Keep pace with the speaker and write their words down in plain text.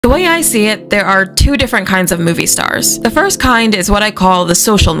way I see it, there are two different kinds of movie stars. The first kind is what I call the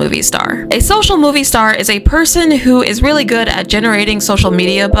social movie star. A social movie star is a person who is really good at generating social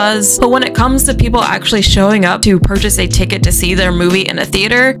media buzz, but when it comes to people actually showing up to purchase a ticket to see their movie in a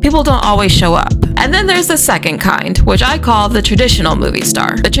theater, people don't always show up. And then there's the second kind, which I call the traditional movie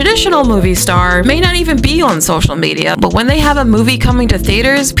star. The traditional movie star may not even be on social media, but when they have a movie coming to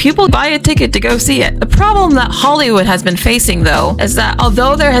theaters, people buy a ticket to go see it. The problem that Hollywood has been facing, though, is that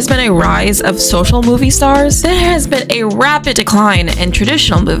although there has been a rise of social movie stars, there has been a rapid decline in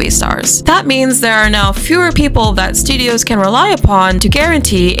traditional movie stars. That means there are now fewer people that studios can rely upon to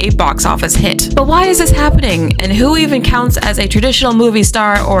guarantee a box office hit. But why is this happening, and who even counts as a traditional movie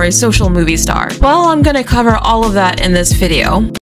star or a social movie star? Well, I'm gonna cover all of that in this video.